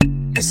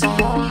It's a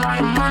whole lot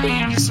of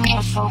money in this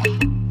motherfucker.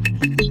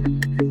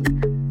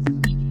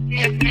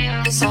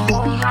 Yeah, it's a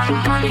whole lot of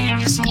money in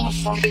this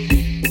motherfucker.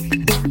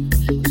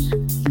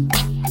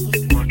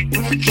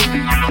 Give me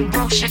no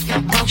broke shit,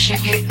 that broke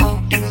shit get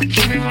old.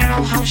 Give me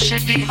no hoe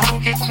shit, the hoe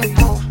get too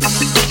bold. I'm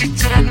allergic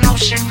to that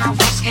notion, my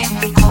voice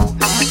getting cold.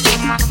 I'ma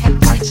take my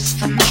complaints just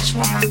to match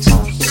with my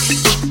toes.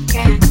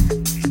 Yeah,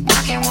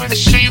 I can't wear the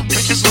shit you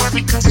bitches wear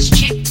because it's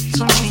cheap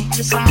to me.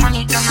 Get some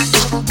money, then I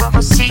do a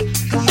rubber seat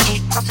for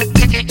me. Off the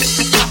ticket, just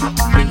to cover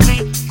on my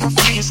lead. Go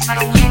fees, I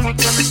don't hang with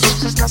jealous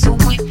bitches, that's a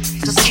week.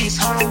 Disease,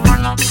 how to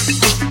run up.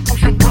 If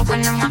you're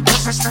broken in my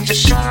business, then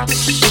just shut up.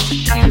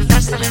 I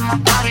invested in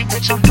my body,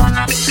 bitch, I'm done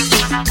up.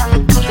 I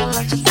look good, I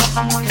like to fuck,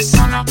 I'm when the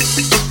sun up.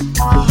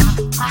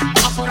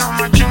 I put on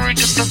my jewelry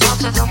just to go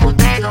to the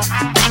bodega.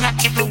 And I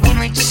keep it with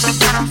me just so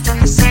that I'm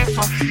feeling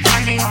safer.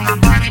 Candy on my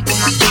body, but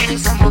my kid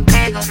is a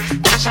bodega.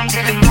 Bitch, I'm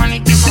getting money,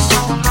 people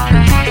know a lot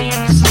of money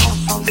in this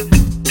motherfucker.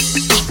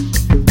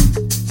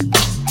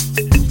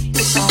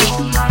 It's a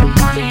whole lot of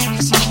money in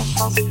this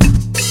motherfucker.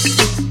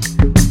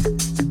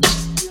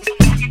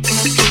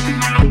 Give me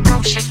no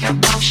broke shit, that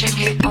broke shit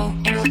get old.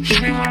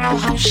 Give me no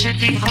hoe shit,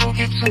 the hoe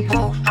get too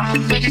bold. I'm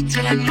allergic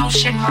to that no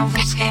shit, my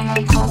wrist game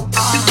on cold.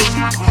 I'll get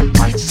my own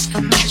bites just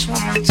to match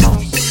with my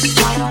toes.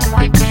 White on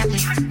white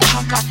Bentley,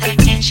 I got that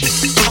engine.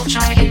 Don't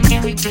try to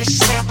get me, bitch,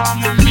 say about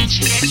my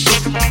mention.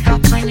 Shake the bag,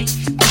 got plenty,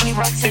 20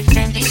 racks at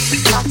Fendi.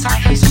 Top time,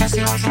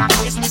 expensive, was my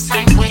business,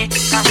 I ain't with it.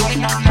 Got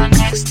waiting on my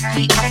next,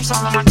 he claims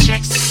all of my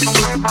checks. Don't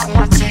worry about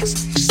my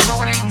text, just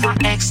know it ain't my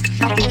ex.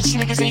 All the rich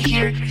niggas ain't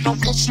here, no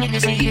bitch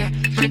niggas ain't here.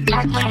 Put it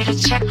back, let me the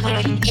check clear,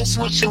 and guess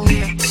what you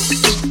hear?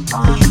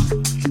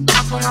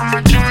 I put on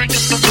my jewelry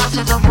just to go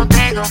to the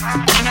bodega.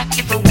 And I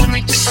keep it with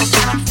me just so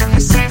that I'm feeling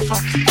safer.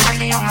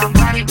 Candy on my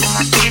body, but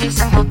my feet is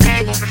in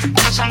bodega.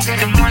 Bitch, I'm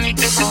getting money,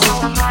 there's a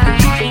whole lot of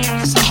money in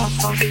this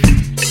motherfucker.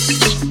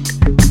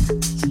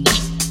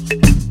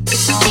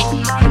 It's a whole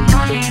lot of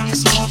money in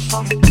this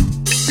motherfucker.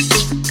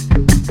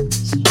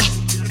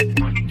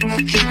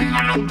 Give me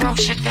no broke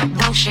shit, that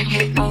broke shit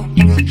get old.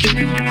 Give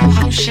me no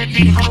hoe shit,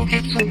 the hoe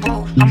get too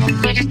bold. I'm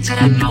allergic to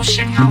that no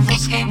shit, my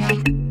voice game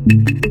on.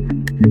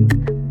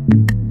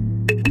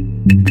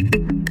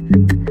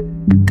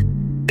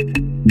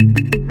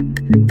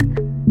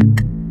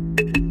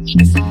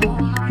 It's a whole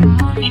lot of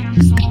money in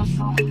this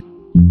motherfucker.